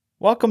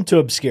Welcome to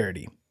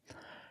Obscurity,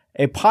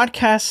 a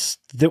podcast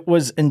that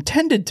was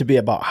intended to be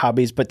about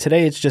hobbies, but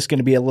today it's just going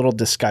to be a little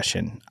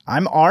discussion.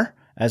 I'm R.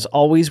 As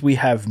always, we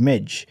have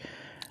Midge.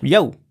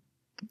 Yo.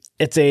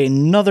 It's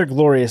another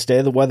glorious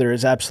day. The weather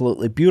is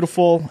absolutely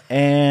beautiful,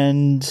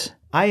 and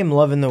I am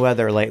loving the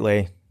weather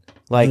lately.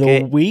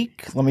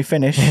 Week, let me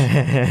finish,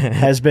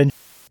 has been...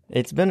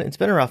 It's been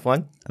a rough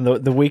one.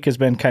 The week has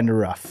been kind of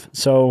rough.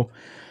 So,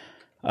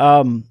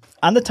 on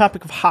the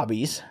topic of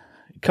hobbies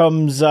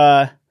comes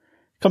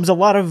a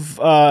lot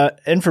of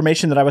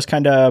information that I was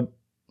kind of,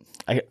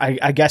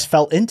 I guess,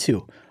 fell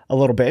into a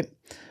little bit.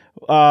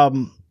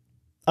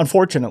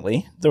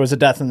 Unfortunately, there was a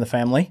death in the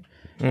family,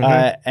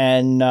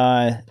 and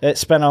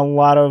that's been a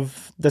lot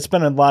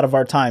of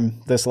our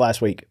time this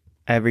last week.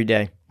 Every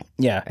day.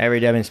 Yeah. Every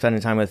day I've been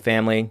spending time with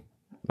family,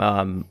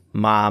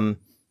 mom,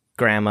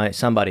 grandma,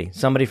 somebody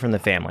from the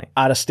family.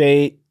 Out of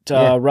state,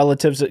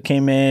 relatives that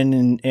came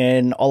in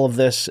and all of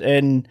this.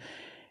 And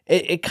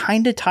it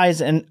kind of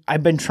ties, and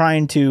I've been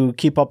trying to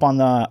keep up on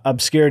the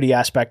obscurity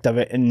aspect of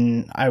it,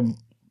 and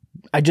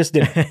I just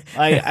didn't.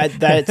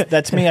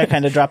 That's me. I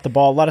kind of dropped the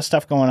ball. A lot of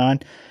stuff going on.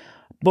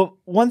 But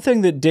one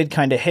thing that did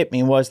kind of hit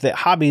me was that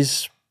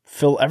hobbies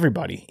fill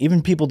everybody,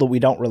 even people that we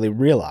don't really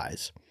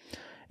realize.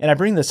 And I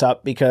bring this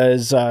up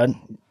because our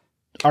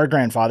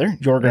grandfather,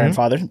 your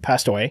grandfather,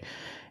 passed away.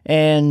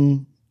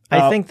 And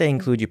I think they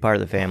include you part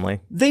of the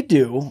family. They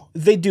do.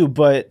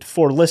 But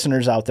for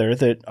listeners out there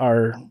that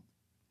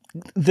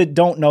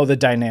don't know the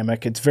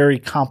dynamic, it's very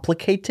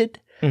complicated,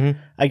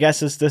 I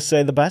guess is to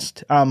say the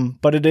best.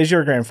 But it is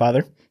your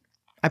grandfather.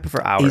 I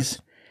prefer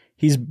ours.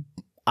 He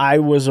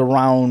was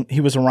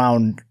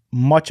around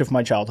much of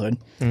my childhood.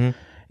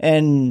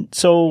 And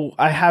so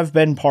I have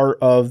been part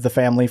of the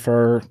family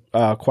for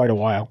quite a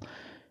while.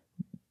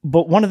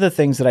 But one of the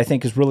things that I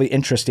think is really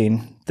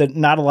interesting that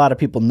not a lot of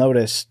people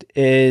noticed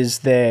is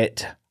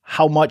that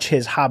how much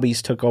his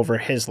hobbies took over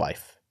his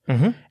life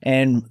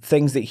and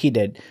things that he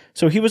did.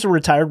 So he was a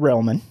retired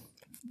railman.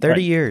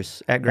 30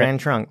 years at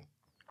Grand Trunk.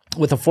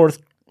 With a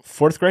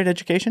fourth grade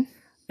education?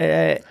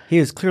 He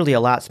was clearly a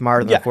lot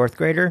smarter than a fourth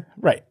grader.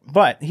 Right.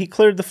 But he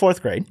cleared the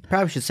fourth grade.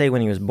 Probably should say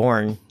when he was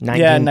born.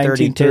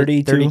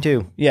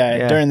 1932.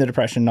 Yeah, during the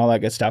Depression and all that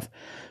good stuff.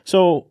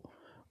 So,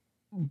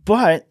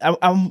 but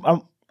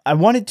I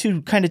wanted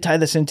to kind of tie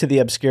this into the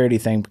obscurity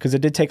thing because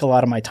it did take a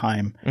lot of my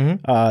time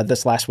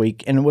this last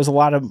week. And it was a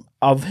lot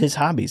of his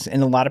hobbies.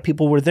 And a lot of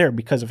people were there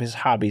because of his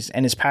hobbies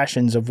and his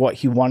passions of what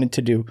he wanted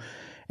to do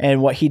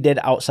and what he did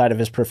outside of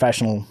his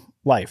professional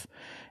life.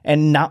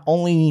 And not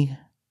only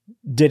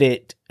did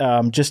it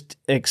just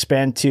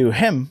expand to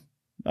him,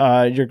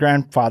 your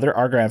grandfather,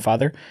 our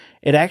grandfather,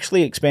 it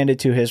actually expanded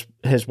to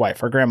his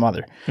wife, our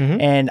grandmother.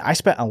 And I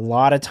spent a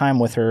lot of time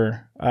with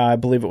her. I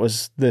believe it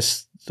was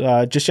just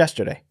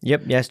yesterday.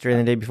 Yep, yesterday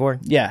and the day before.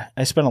 Yeah,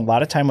 I spent a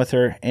lot of time with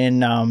her,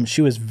 and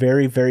she was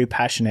very, very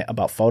passionate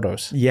about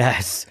photos.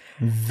 Yes.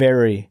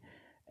 Very.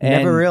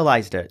 Never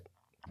realized it.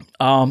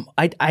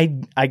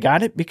 I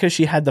got it because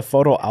she had the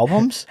photo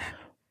albums,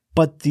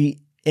 but the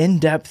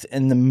in-depth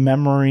and the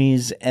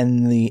memories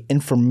and the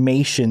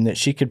information that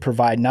she could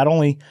provide, not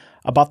only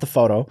about the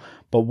photo,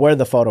 but where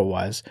the photo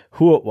was,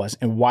 who it was,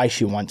 and why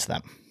she wants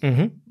them,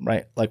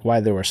 right? Like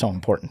why they were so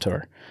important to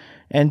her.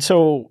 And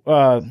so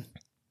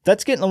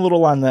that's getting a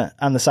little on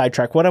the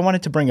sidetrack. What I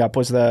wanted to bring up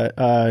was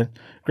the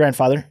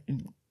grandfather.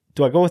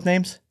 Do I go with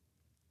names?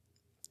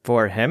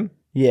 For him?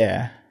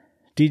 Yeah.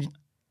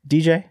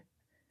 DJ?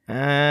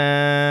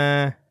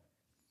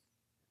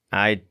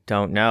 I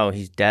don't know.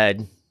 He's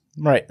dead.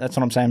 Right, that's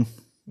what I'm saying.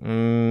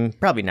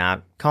 Probably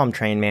not. Call him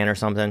Train Man or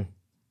something.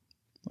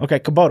 Okay,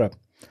 Kubota.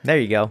 There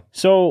you go.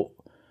 So,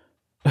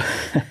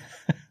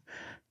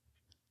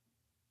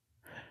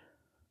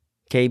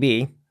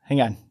 KB.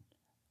 Hang on.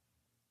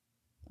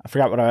 I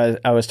forgot what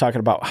I was talking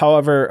about.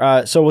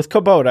 However, so with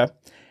Kubota,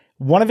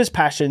 one of his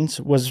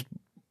passions was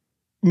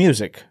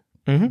music,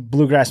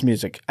 bluegrass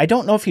music. I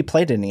don't know if he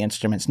played any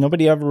instruments.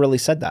 Nobody ever really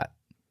said that.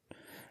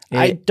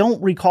 I don't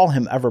recall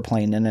him ever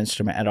playing an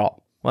instrument at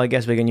all. Well, I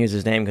guess we can use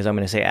his name because I'm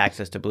going to say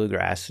Access to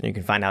Bluegrass, and you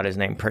can find out his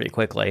name pretty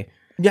quickly.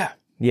 Yeah.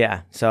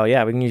 Yeah. So,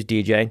 yeah, we can use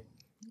DJ.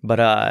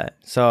 But,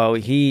 so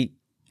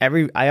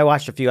I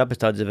watched a few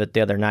episodes of it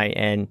the other night,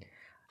 and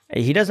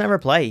he doesn't ever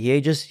play.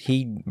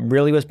 He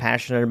really was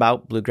passionate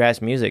about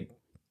bluegrass music.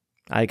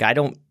 Like, I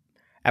don't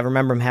ever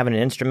remember him having an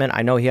instrument.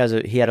 I know he had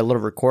a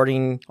little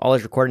all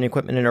his recording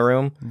equipment in a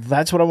room.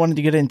 That's what I wanted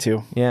to get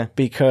into. Yeah.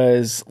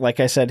 Because, like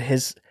I said,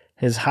 his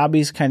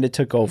hobbies kind of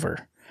took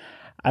over.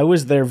 I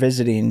was there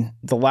visiting.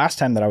 The last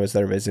time that I was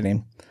there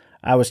visiting,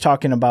 I was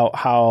talking about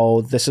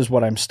how this is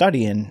what I'm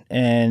studying,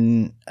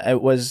 and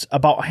it was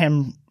about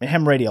ham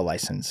radio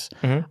license.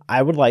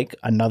 I would like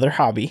another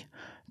hobby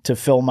to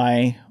fill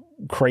my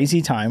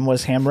crazy time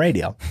was ham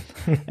radio.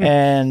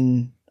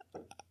 And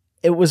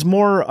it was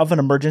more of an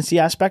emergency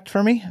aspect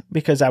for me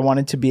because I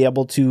wanted to be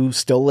able to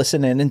still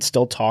listen in and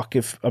still talk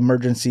if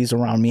emergencies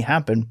around me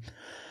happen.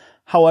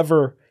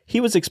 However,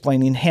 he was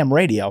explaining ham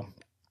radio,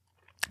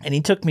 and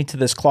he took me to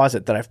this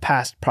closet that I've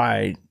passed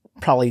probably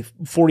probably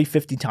 40,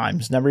 50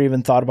 times, never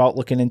even thought about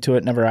looking into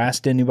it, never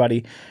asked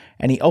anybody.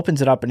 And he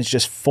opens it up and it's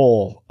just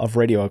full of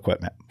radio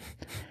equipment.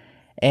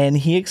 And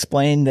he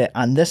explained that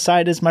on this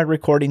side is my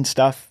recording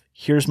stuff.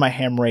 Here's my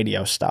ham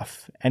radio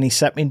stuff. And he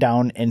set me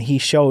down and he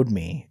showed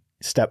me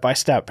step by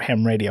step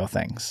ham radio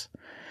things.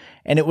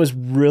 And it was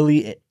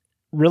really,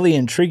 really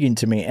intriguing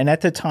to me. And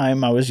at the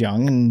time I was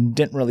young and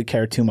didn't really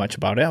care too much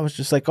about it. I was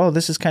just like, oh,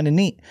 this is kind of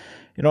neat.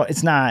 You know,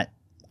 it's not,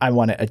 I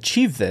want to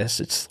achieve this.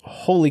 It's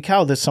holy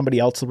cow, that somebody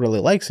else really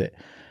likes it.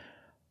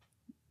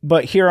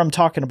 But here I'm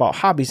talking about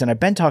hobbies, and I've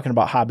been talking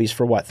about hobbies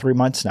for 3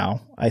 months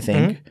now, I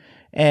think. Mm-hmm.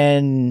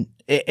 And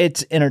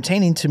it's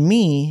entertaining to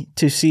me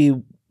to see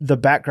the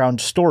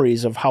background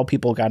stories of how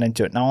people got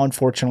into it. Now,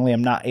 unfortunately,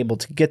 I'm not able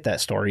to get that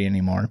story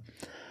anymore.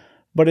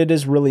 But it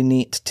is really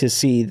neat to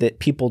see that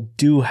people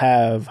do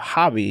have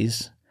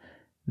hobbies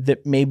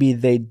that maybe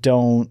they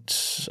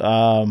don't,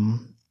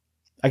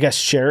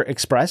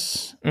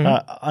 express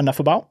enough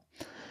about.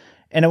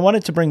 And I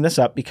wanted to bring this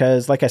up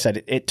because, like I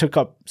said, it took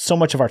up so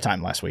much of our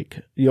time last week,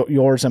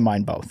 yours and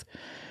mine both.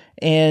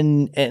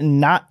 And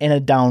not in a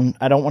down,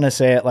 I don't want to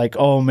say it like,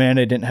 oh man,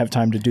 I didn't have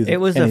time to do that. It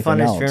was the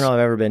funnest funeral I've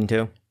ever been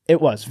to.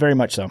 It was, very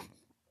much so.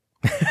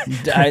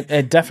 I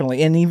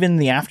definitely. And even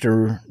the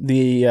after,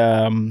 the,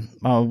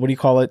 what do you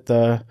call it?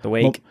 The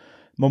wake?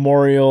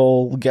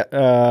 Memorial.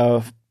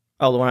 The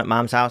one at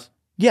Mom's house?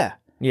 Yeah.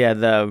 Yeah,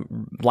 the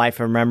life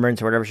of remembrance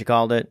or whatever she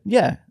called it.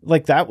 Yeah,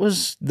 like that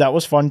was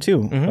fun too.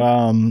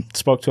 Mm-hmm.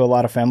 Spoke to a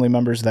lot of family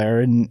members there,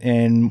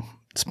 and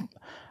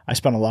I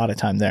spent a lot of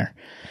time there.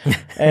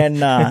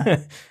 And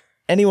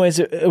anyways,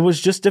 it was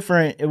just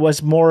different. It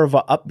was more of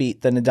a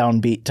upbeat than a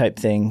downbeat type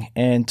thing.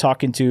 And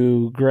talking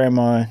to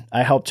Grandma,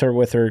 I helped her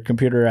with her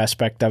computer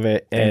aspect of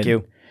it. Thank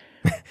you.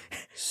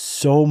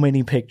 So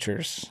many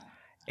pictures.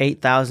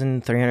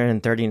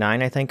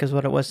 8,339, I think, is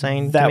what it was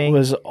saying. That to me.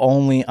 Was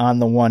only on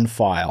the one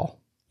file.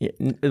 Yeah,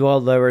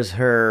 well, there was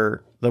the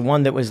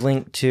one that was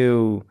linked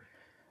to,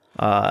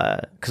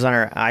 because on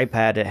her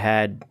iPad it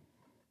had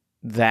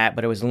that,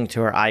 but it was linked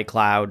to her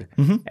iCloud.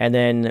 Mm-hmm. And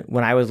then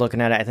when I was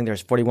looking at it, I think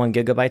there's 41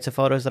 gigabytes of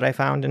photos that I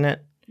found in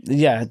it.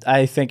 Yeah,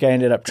 I think I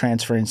ended up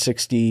transferring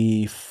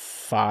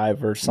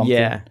 65 or something.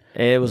 Yeah,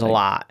 it was a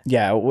lot.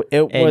 Yeah,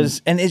 it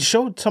was, and it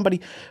showed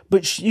somebody,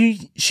 but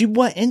she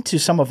went into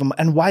some of them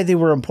and why they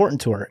were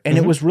important to her. And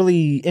it was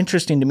really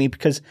interesting to me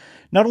because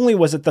not only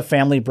was it the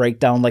family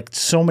breakdown like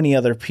so many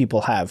other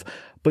people have,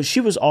 but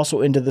she was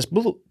also into this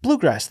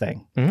bluegrass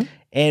thing. Mm-hmm.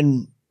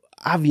 And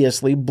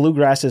obviously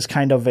bluegrass is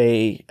kind of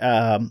a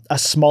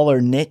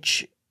smaller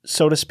niche,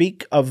 so to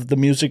speak, of the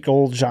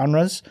musical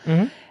genres.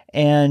 Mm-hmm.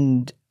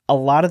 And a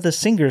lot of the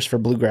singers for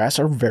bluegrass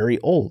are very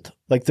old.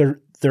 Like they're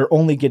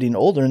only getting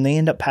older and they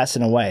end up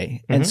passing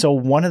away. Mm-hmm. And so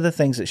one of the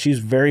things that she's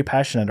very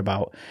passionate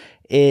about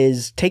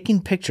is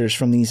taking pictures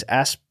from these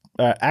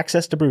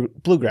access to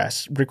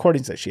bluegrass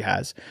recordings that she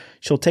has.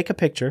 She'll take a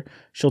picture.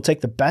 She'll take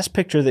the best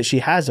picture that she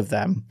has of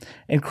them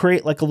and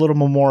create like a little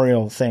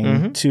memorial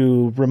thing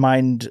to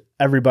remind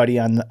everybody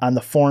on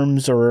the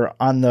forums or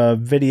on the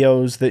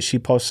videos that she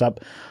posts up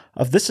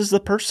of this is the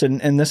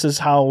person and this is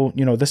how,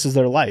 this is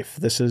their life.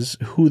 This is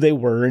who they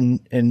were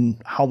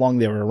and how long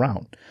they were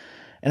around.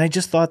 And I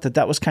just thought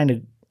that was kind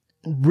of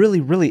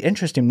really, really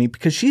interesting to me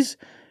because she's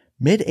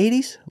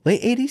mid-80s,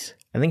 late 80s.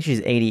 I think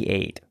she's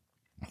 88.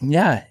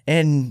 Yeah,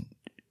 and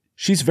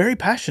she's very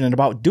passionate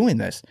about doing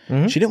this.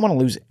 Mm-hmm. She didn't want to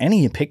lose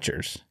any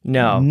pictures.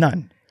 No.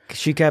 None.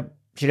 She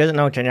doesn't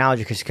know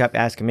technology because she kept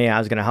asking me. I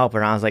was going to help her,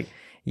 and I was like,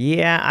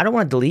 yeah, I don't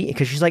want to delete it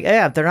because she's like,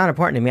 yeah, if they're not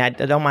important to me, I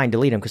don't mind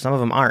deleting them because some of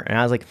them aren't. And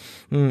I was like,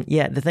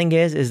 yeah, the thing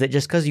is that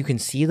just because you can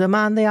see them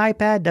on the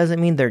iPad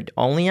doesn't mean they're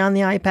only on the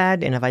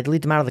iPad. And if I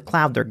delete them out of the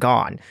cloud, they're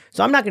gone.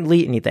 So I'm not going to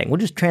delete anything. We'll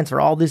just transfer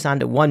all this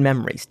onto one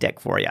memory stick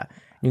for you.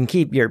 You can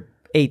keep your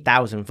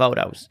 8,000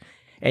 photos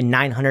and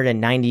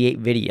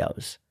 998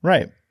 videos.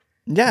 Right.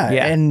 Yeah.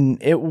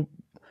 And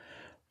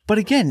but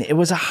again, it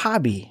was a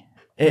hobby.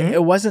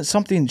 It wasn't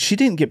something, she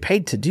didn't get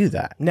paid to do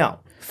that.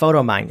 No.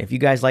 PhotoMine. If you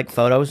guys like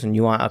photos and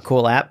you want a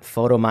cool app,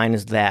 PhotoMine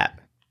is that.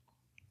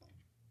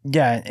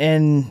 Yeah,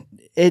 and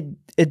it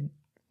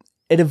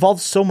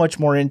evolved so much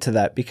more into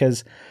that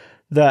because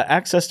the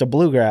Access to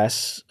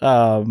Bluegrass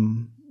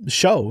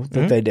show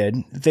that they did,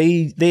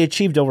 they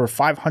achieved over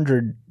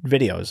 500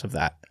 videos of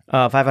that.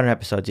 500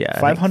 episodes, yeah.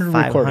 500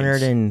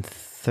 recordings.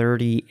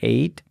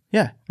 538.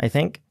 Yeah, I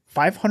think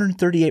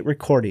 538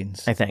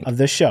 recordings. I think of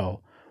this show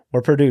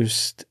were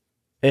produced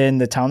in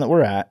the town that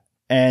we're at.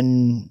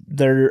 And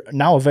they're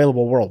now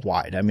available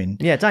worldwide. I mean,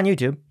 yeah, it's on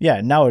YouTube.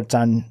 Yeah, now it's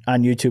on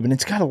YouTube, and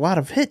it's got a lot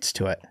of hits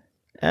to it.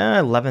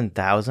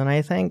 11,000,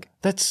 I think.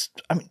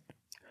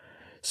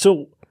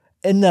 So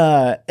in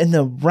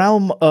the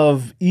realm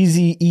of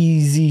easy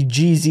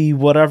Jeezy,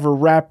 whatever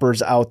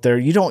rappers out there,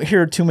 you don't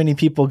hear too many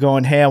people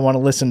going, "Hey, I want to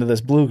listen to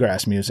this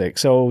bluegrass music."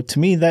 So to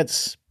me,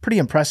 that's pretty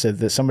impressive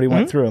that somebody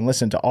went through and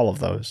listened to all of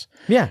those.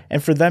 Yeah,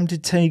 and for them to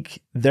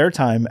take their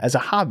time as a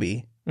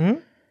hobby.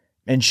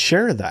 And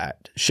share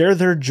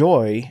their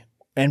joy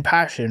and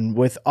passion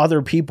with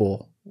other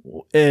people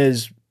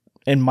is,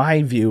 in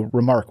my view,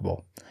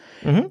 remarkable.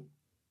 Mm-hmm.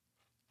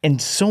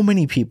 And so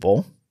many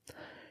people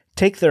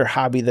take their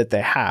hobby that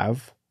they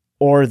have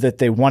or that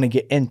they want to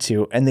get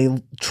into, and they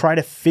try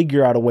to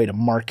figure out a way to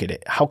market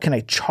it. How can I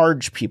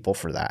charge people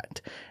for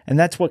that? And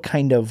that's what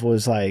kind of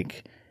was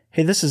like,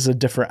 hey, this is a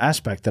different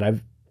aspect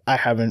that I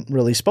haven't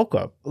really spoke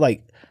of.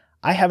 Like,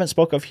 I haven't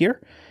spoke of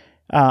here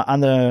on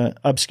the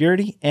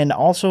Obscurity, and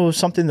also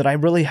something that I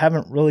really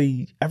haven't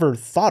really ever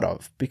thought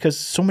of, because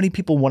so many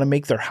people want to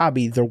make their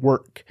hobby their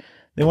work.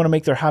 They want to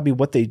make their hobby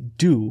what they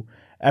do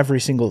every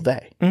single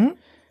day. Mm-hmm.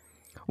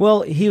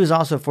 Well, he was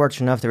also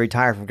fortunate enough to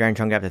retire from Grand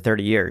Trunk after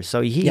 30 years.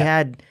 So he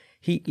had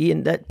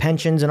that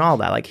pensions and all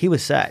that. Like, he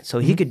was set. So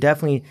he could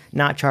definitely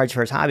not charge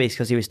for his hobbies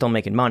because he was still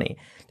making money.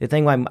 The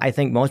thing why I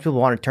think most people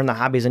want to turn their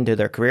hobbies into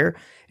their career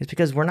is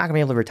because we're not going to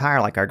be able to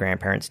retire like our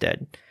grandparents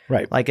did.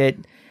 Right. Like,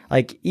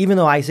 even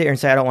though I sit here and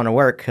say I don't want to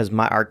work, because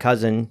our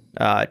cousin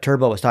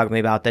Turbo was talking to me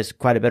about this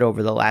quite a bit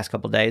over the last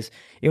couple of days.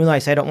 Even though I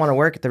say I don't want to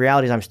work, the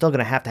reality is I'm still going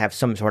to have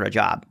some sort of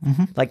job.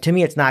 Mm-hmm. Like, to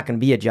me, it's not going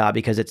to be a job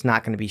because it's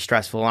not going to be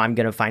stressful. I'm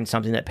going to find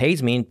something that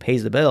pays me and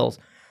pays the bills,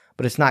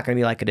 but it's not going to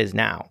be like it is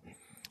now.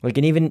 Like,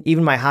 and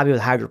even my hobby with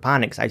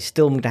hydroponics, I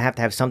still going to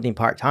have something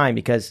part-time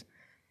because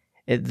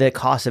the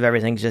cost of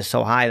everything is just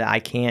so high that I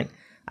can't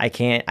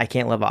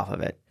live off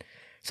of it.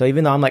 So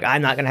even though I'm like,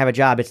 I'm not going to have a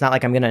job, it's not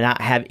like I'm going to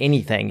not have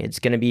anything. It's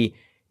going to be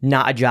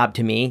not a job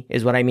to me,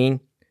 is what I mean.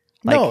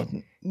 Like, no,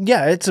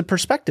 yeah, it's a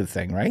perspective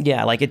thing, right?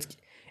 Yeah, like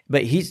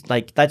but he's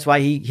like, that's why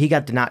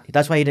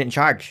that's why he didn't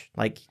charge.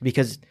 Like,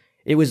 because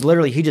it was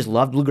literally, he just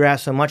loved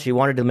bluegrass so much, he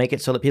wanted to make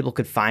it so that people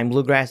could find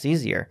bluegrass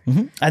easier.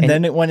 Mm-hmm. And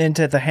then it went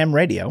into the ham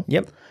radio.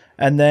 Yep.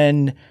 And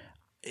then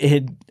it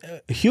had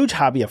a huge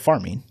hobby of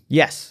farming.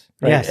 Yes.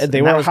 Right? Yes.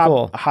 They were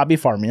hobby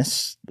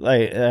farmists.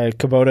 Like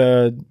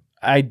Kubota,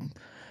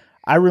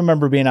 I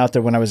remember being out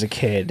there when I was a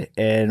kid,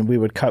 and we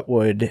would cut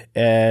wood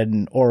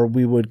or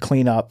we would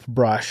clean up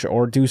brush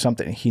or do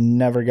something. He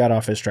never got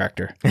off his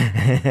tractor.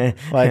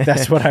 Like,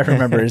 that's what I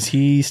remember, is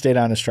he stayed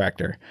on his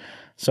tractor.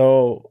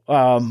 So,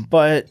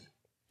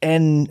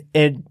 again,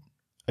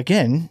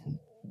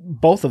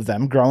 both of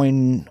them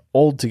growing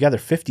old together,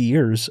 50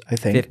 years, I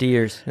think. 50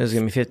 years. It was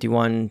going to be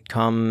 51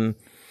 come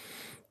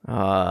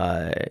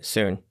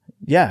soon.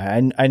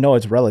 Yeah, I know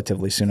it's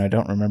relatively soon. I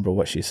don't remember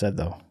what she said,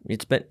 though.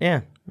 It's been,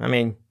 yeah, I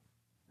mean.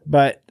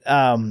 But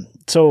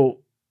so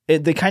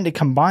they kind of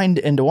combined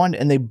into one,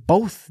 and they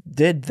both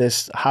did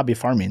this hobby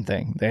farming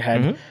thing. They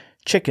had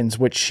chickens,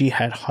 which she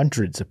had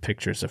hundreds of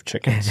pictures of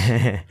chickens.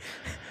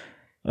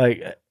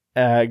 Like,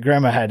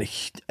 Grandma had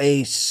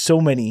so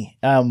many.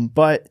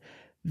 But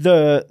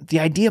the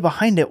idea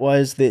behind it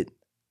was that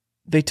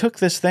they took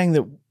this thing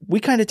that we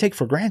kind of take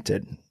for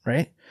granted,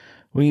 right?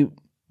 We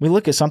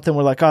look at something,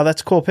 we're like, oh,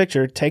 that's a cool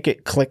picture. Take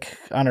it, click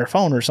on our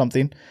phone or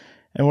something.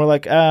 And we're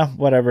like,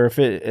 whatever. If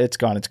it's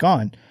gone, it's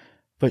gone.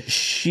 But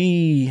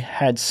she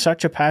had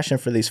such a passion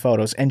for these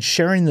photos, and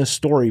sharing the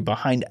story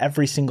behind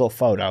every single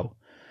photo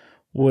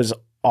was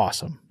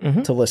awesome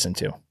to listen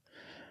to.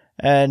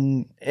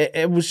 And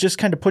it was just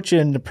kind of put you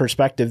into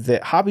perspective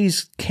that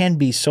hobbies can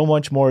be so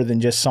much more than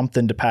just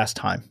something to pass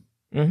time.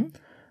 Mm-hmm.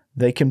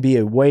 They can be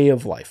a way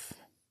of life.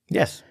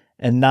 Yes.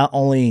 And not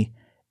only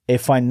a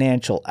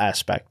financial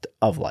aspect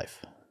of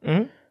life.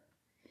 Mm-hmm.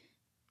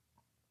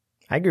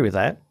 I agree with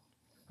that.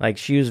 Like,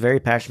 she was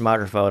very passionate about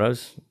her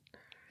photos.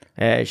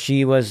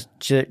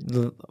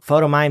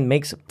 Photo Mind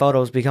makes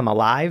photos become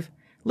alive.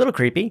 A little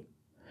creepy.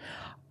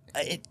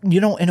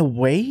 In a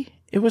way,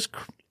 it was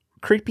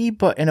creepy,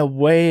 but in a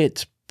way,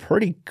 it's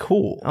pretty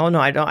cool. Oh,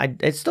 no,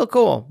 it's still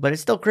cool, but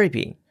it's still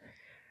creepy.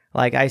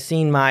 Like, I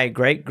seen my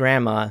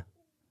great-grandma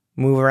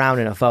move around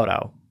in a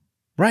photo.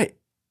 Right.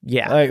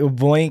 Yeah. Like,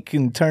 blink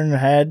and turn her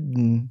head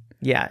and...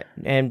 Yeah,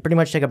 and pretty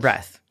much take a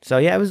breath. So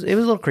yeah, it was a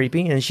little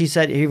creepy. And she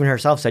said, even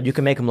herself said, you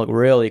can make them look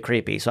really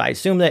creepy. So I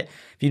assume that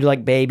if you do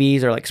like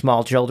babies or like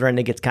small children,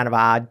 it gets kind of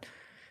odd,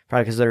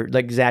 probably because they're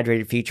like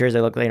exaggerated features.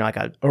 They look, like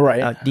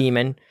a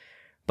demon.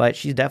 But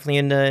she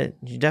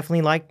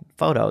definitely liked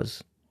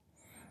photos.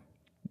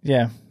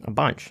 Yeah, a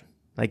bunch.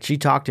 Like, she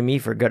talked to me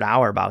for a good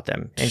hour about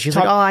them, and she's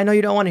like, "Oh, I know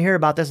you don't want to hear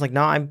about this." Like,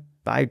 no,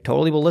 I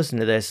totally will listen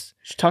to this.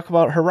 She talked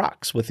about her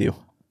rocks with you.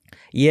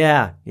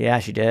 Yeah,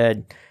 she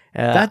did.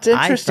 That's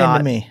interesting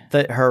to me.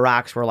 That her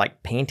rocks were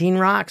like painting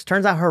rocks.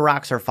 Turns out her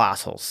rocks are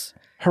fossils.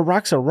 Her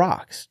rocks are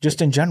rocks, just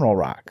in general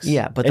rocks.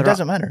 Yeah, but it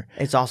doesn't matter.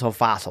 It's also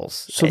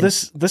fossils. So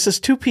this is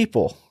two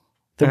people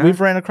that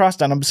we've ran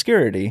across on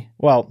Obscurity.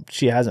 Well,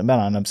 she hasn't been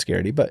on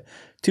Obscurity, but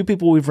two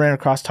people we've ran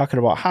across talking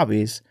about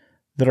hobbies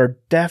that are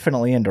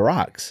definitely into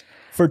rocks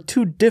for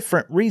two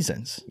different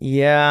reasons.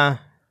 Yeah,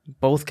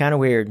 both kind of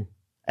weird.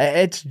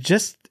 It's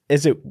just,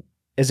 is it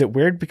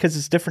weird because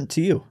it's different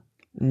to you?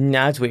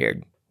 No, it's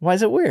weird. Why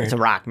is it weird? It's a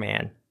rock,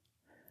 man.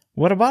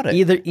 What about it?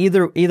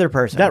 Either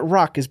person. That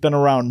rock has been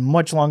around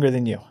much longer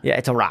than you. Yeah,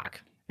 it's a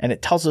rock. And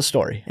it tells a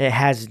story. It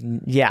has,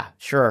 yeah,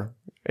 sure.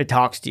 It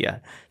talks to you.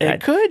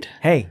 It could.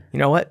 Hey, you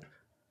know what?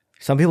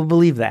 Some people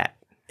believe that.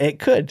 It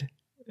could.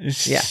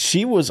 Yeah.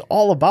 She was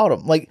all about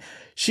them. Like,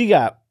 she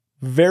got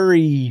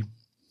very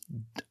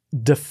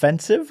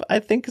defensive, I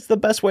think is the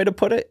best way to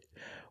put it.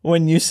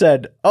 When you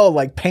said, oh,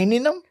 like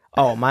painting them?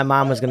 Oh, my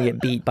mom was going to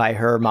get beat by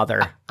her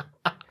mother.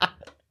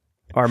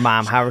 Or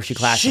mom, however she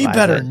classifies She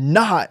better it.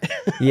 not.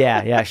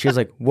 Yeah. She was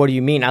like, what do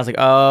you mean? I was like,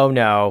 oh,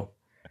 no.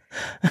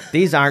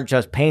 These aren't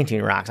just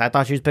painting rocks. I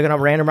thought she was picking up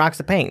random rocks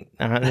to paint.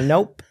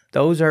 Nope.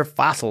 Those are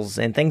fossils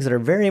and things that are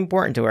very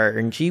important to her.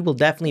 And she will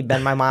definitely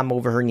bend my mom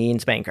over her knee and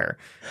spank her.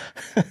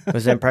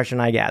 Was the impression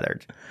I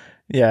gathered.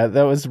 Yeah,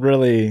 that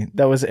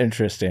was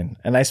interesting.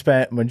 And I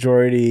spent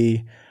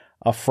majority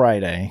of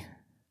Friday.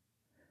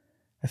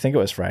 I think it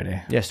was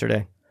Friday.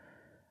 Yesterday.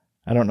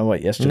 I don't know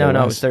what yesterday was.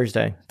 No, it was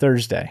Thursday.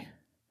 Thursday.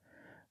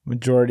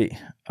 Majority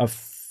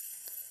of...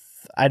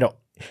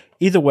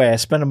 Either way, I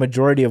spent a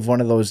majority of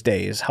one of those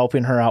days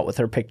helping her out with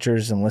her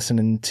pictures and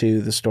listening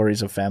to the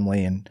stories of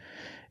family, and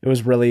it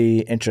was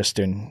really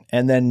interesting.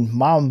 And then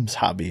Mom's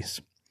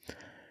hobbies.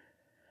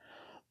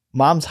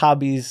 Mom's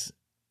hobbies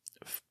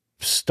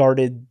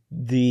started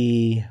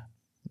the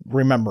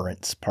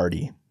remembrance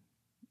party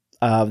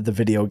of the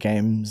video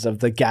games, of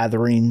the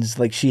gatherings.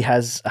 Like, she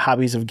has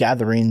hobbies of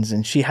gatherings,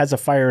 and she has a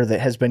fire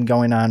that has been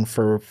going on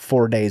for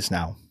 4 days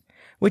now.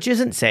 Which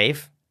isn't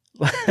safe.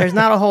 There's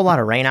not a whole lot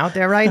of rain out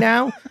there right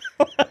now.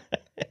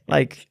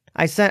 Like,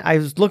 I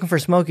was looking for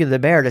Smokey the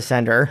Bear to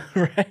send her,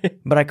 Right.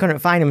 but I couldn't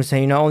find him,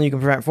 saying, only you can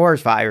prevent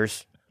forest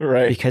fires.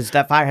 Right. Because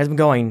that fire has been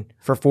going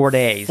for 4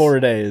 days. 4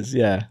 days,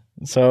 yeah.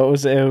 So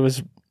it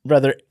was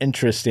rather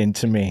interesting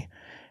to me.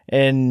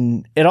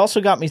 And it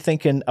also got me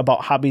thinking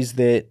about hobbies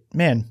that,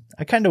 man,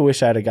 I kind of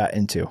wish I'd have got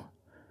into.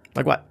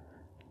 Like what?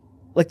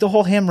 Like the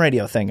whole ham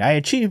radio thing. I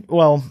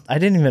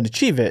didn't even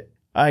achieve it.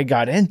 I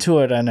got into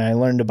it and I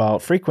learned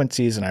about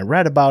frequencies and I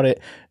read about it.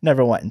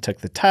 Never went and took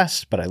the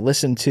test, but I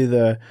listened to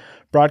the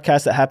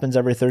broadcast that happens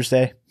every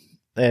Thursday.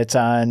 It's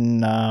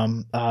on,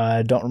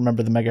 I don't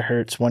remember the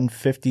megahertz,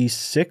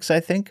 156, I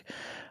think.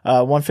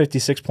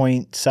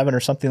 156.7 or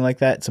something like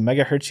that. It's a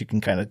megahertz. You can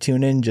kind of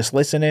tune in, just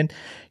listen in.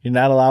 You're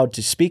not allowed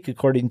to speak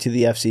according to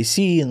the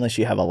FCC unless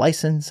you have a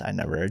license. I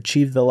never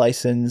achieved the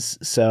license,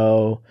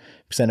 so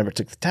because I never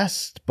took the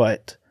test,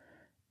 but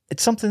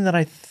it's something that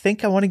I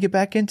think I want to get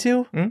back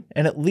into and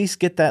at least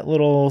get that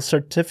little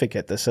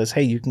certificate that says,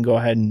 hey, you can go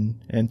ahead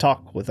and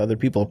talk with other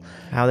people.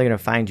 How are they going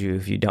to find you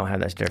if you don't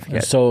have that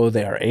certificate? So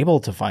they are able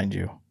to find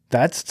you.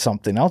 That's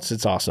something else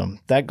that's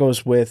awesome. That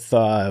goes with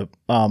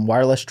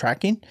wireless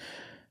tracking.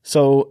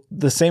 So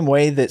the same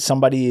way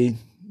that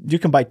you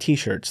can buy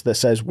T-shirts that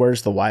says,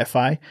 where's the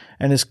Wi-Fi?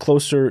 And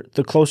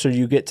the closer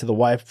you get to the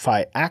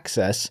Wi-Fi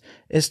access,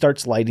 it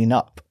starts lighting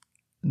up.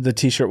 The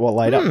T-shirt will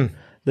light up.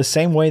 The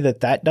same way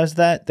that does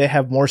that, they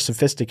have more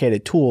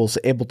sophisticated tools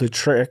able to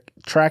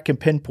track and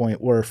pinpoint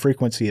where a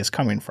frequency is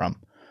coming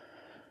from.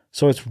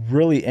 So it's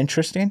really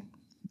interesting.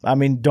 I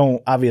mean,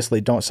 don't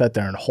sit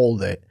there and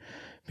hold it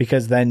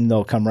because then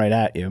they'll come right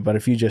at you. But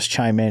if you just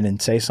chime in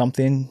and say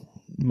something,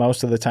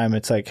 most of the time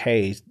it's like,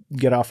 hey,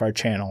 get off our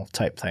channel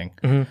type thing.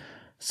 Mm-hmm.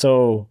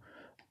 So,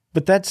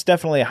 but that's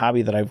definitely a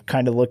hobby that I've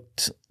kind of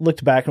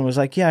looked back and was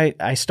like, yeah,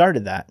 I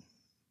started that,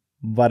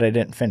 but I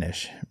didn't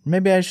finish.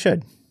 Maybe I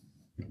should.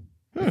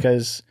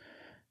 Because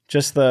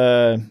just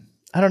I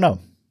don't know,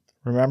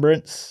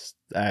 remembrance,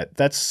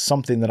 that's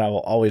something that I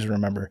will always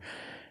remember.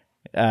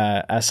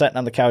 I was sitting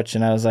on the couch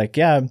and I was like,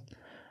 yeah,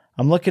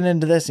 I'm looking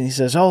into this. And he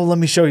says, oh, let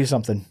me show you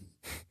something.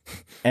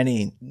 And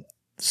he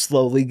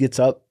slowly gets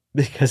up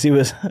because he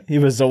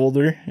was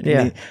older.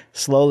 Yeah. And he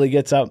slowly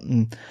gets up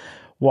and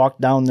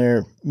walked down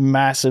their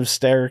massive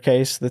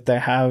staircase that they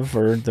have,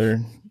 or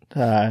their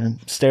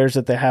stairs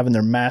that they have in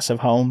their massive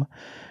home.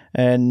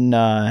 And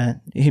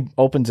he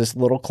opens this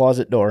little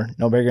closet door,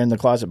 no bigger than the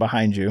closet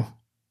behind you.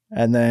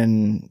 And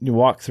then you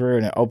walk through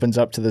and it opens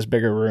up to this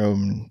bigger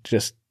room,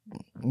 just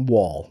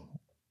wall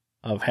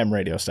of ham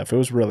radio stuff. It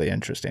was really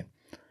interesting.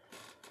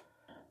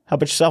 How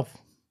about yourself?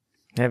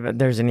 If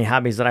there's any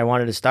hobbies that I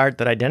wanted to start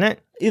that I didn't?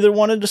 Either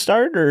wanted to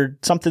start or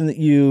something that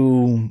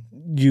you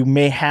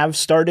may have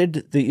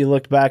started that you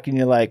looked back and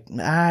you're like,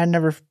 I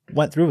never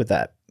went through with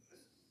that.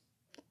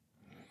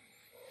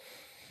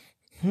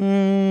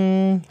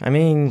 I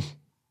mean,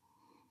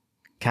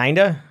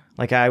 kinda.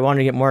 Like, I wanted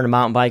to get more into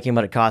mountain biking,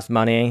 but it cost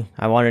money.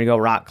 I wanted to go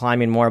rock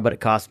climbing more, but it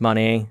cost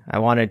money. I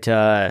wanted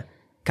to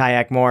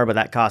kayak more, but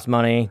that cost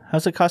money.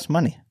 How's it cost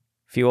money?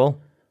 Fuel.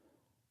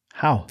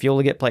 How? Fuel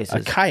to get places.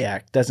 A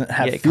kayak doesn't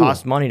have it fuel.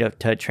 Costs money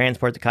to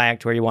transport the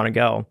kayak to where you want to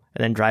go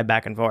and then drive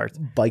back and forth.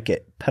 Bike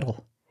it.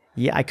 Pedal.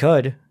 Yeah, I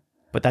could,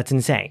 but that's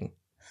insane.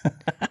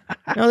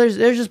 No, there's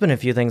just been a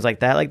few things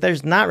like that. Like,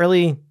 there's not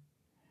really...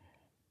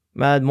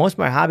 most of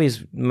my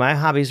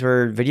hobbies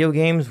were video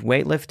games,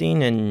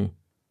 weightlifting, and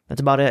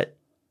that's about it.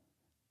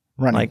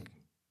 Running. Like,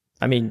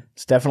 I mean,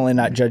 it's definitely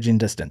not judging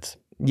distance.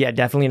 Yeah,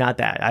 definitely not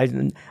that.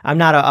 I'm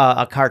not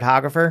a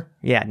cartographer.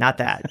 Yeah, not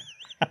that.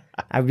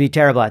 I would be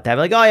terrible at that.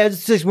 Like, oh yeah,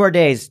 it's 6 more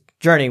days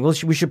journey.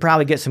 We should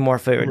probably get some more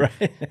food.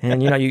 Right.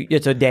 And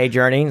it's a day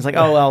journey. It's like,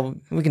 oh well,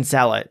 we can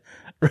sell it.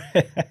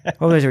 Right.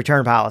 Well, there's a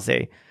return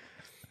policy.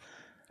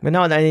 But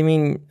no, I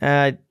mean,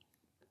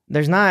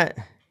 there's not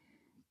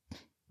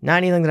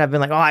anything that I've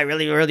been like, oh, I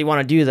really, really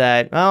want to do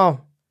that.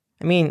 Well,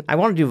 I mean, I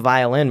want to do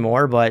violin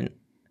more, but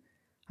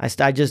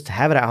I just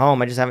have it at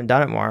home. I just haven't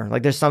done it more.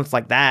 Like there's something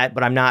like that,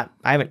 but I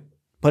haven't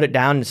put it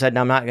down and said,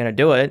 no, I'm not going to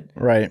do it.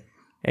 Right.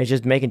 It's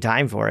just making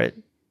time for it.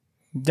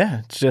 Yeah.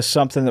 It's just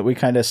something that we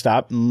kind of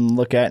stop and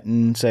look at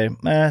and say,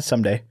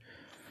 someday.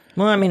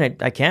 Well, I mean,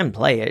 I can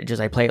play it.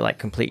 Just I play it like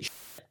complete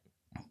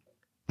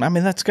I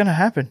mean, that's going to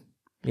happen.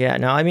 Yeah.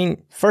 No, I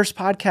mean. First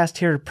podcast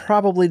here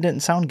probably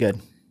didn't sound good.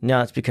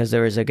 No, it's because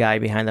there was a guy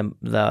behind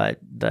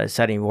the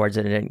setting boards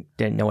that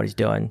didn't know what he's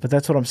doing. But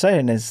that's what I'm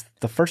saying is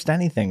the first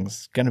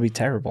anything's going to be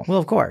terrible. Well,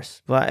 of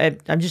course.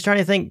 But I'm just trying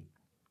to think.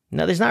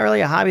 No, there's not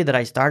really a hobby that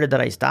I started that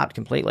I stopped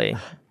completely.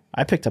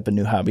 I picked up a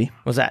new hobby.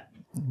 What's that?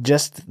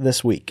 Just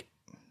this week.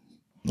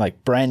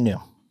 Like brand new.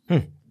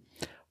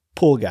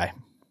 Pool guy.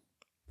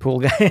 Pool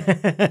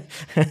guy?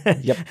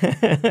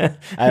 Yep.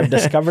 I've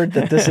discovered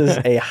that this is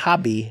a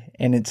hobby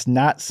and it's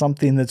not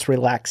something that's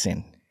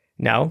relaxing.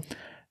 No?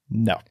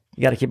 No.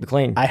 You got to keep it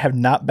clean. I have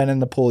not been in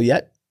the pool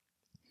yet.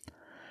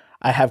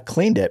 I have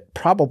cleaned it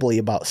probably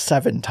about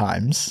 7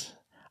 times.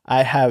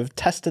 I have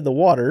tested the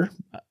water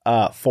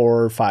 4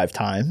 or 5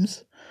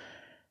 times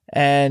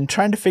and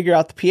trying to figure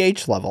out the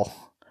pH level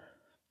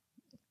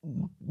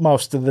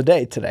most of the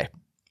day today.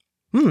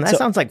 That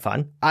sounds like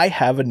fun. I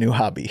have a new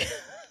hobby.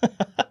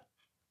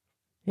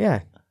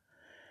 Yeah.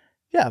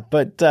 Yeah,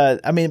 but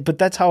I mean, but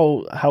that's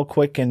how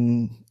quick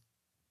and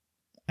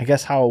I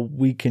guess how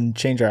we can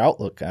change our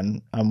outlook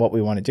on what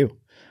we want to do.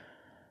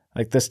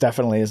 Like this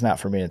definitely is not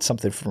for me. It's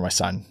something for my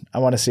son. I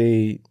want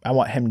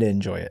him to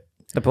enjoy it.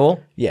 The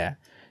pool? Yeah,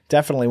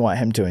 definitely want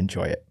him to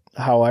enjoy it.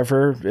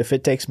 However, if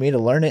it takes me to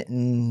learn it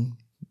and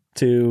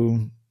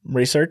to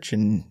research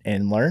and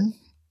learn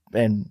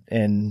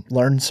and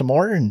learn some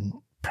more and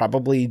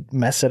probably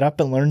mess it up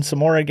and learn some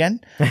more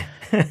again,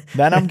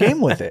 then I'm game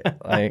with it.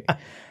 Like,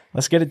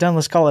 let's get it done.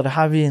 Let's call it a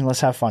hobby and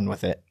let's have fun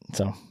with it.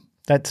 So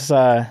that's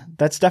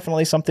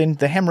definitely something.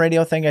 The ham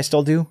radio thing I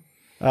still do.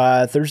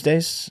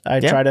 Thursdays I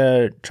try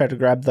to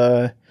grab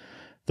the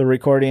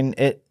recording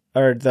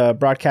or the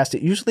broadcast.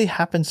 It usually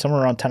happens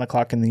somewhere around 10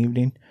 o'clock in the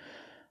evening.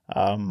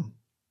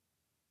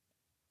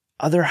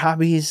 Other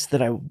hobbies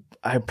that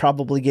I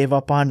probably gave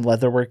up on,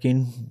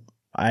 leatherworking.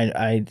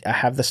 I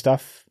have the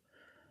stuff.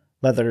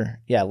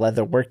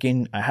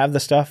 Leatherworking. I have the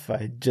stuff.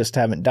 I just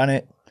haven't done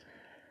it.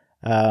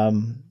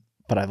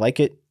 But I like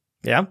it.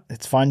 Yeah.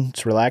 It's fun.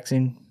 It's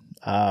relaxing.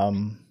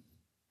 And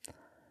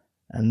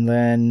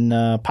then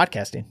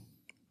podcasting.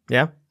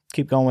 Yeah.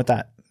 Keep going with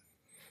that.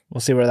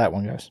 We'll see where that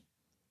one goes.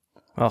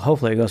 Well,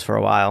 hopefully it goes for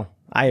a while.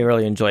 I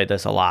really enjoyed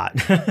this a lot.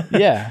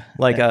 Yeah.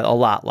 Like a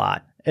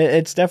lot.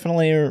 It's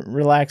definitely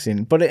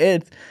relaxing. But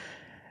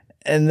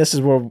and this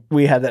is where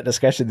we had that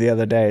discussion the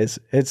other day,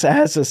 it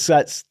has a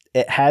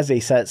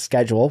set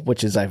schedule,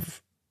 which is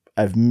I've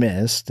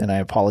missed, and I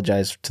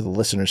apologize to the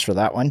listeners for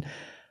that one.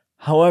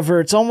 However,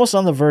 it's almost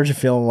on the verge of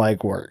feeling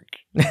like work.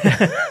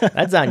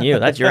 That's on you.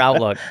 That's your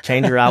outlook.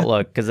 Change your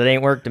outlook because it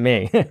ain't work to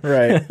me.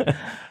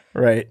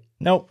 Right.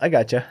 Nope, I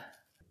got you.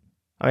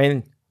 I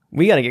mean,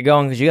 we got to get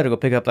going because you got to go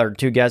pick up our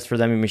 2 guests for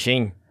them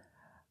machine.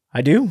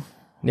 I do.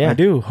 Yeah. I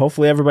do.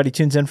 Hopefully everybody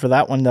tunes in for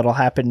that one. That'll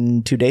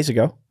happen 2 days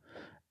ago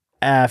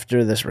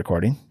after this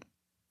recording.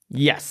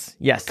 Yes,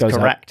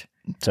 correct.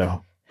 Up.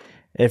 So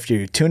if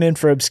you tune in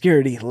for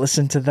Obscurity,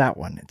 listen to that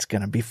one. It's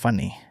going to be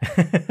funny.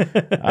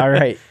 All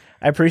right.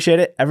 I appreciate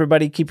it.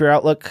 Everybody keep your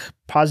outlook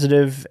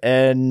positive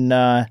and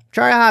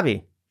try a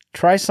hobby.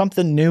 Try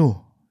something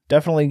new.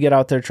 Definitely get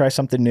out there, try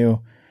something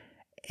new.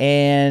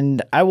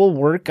 And I will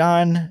work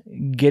on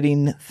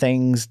getting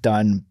things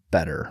done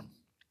better.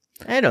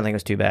 I don't think it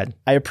was too bad.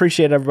 I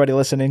appreciate everybody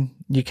listening.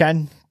 You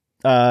can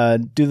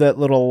do that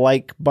little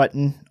like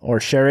button or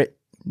share it.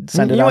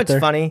 Send it out there. You know what's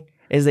funny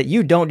is that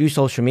you don't do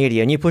social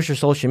media and you push your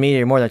social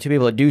media more than 2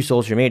 people that do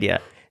social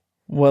media.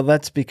 Well,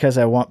 that's because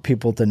I want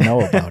people to know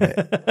about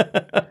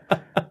it.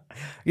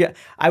 Yeah,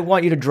 I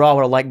want you to draw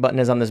what a like button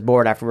is on this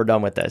board after we're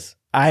done with this.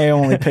 I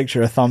only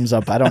picture a thumbs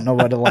up. I don't know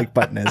what a like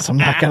button is. I'm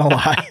not going to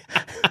lie.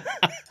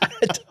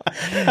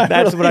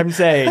 That's what I'm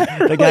saying.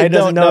 The guy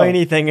doesn't know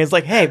anything. It's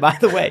like, hey, by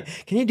the way,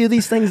 can you do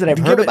these things that I've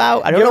heard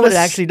about? I don't know what it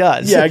actually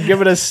does. Yeah,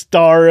 give it a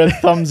star, a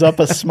thumbs up,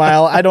 a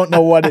smile. I don't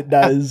know what it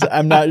does.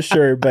 I'm not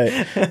sure,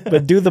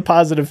 but do the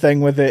positive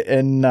thing with it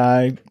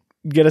and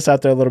get us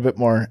out there a little bit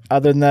more.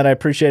 Other than that, I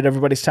appreciate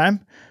everybody's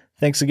time.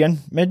 Thanks again,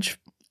 Midge.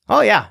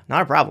 Oh, yeah,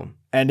 not a problem.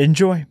 And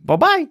enjoy.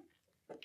 Bye-bye.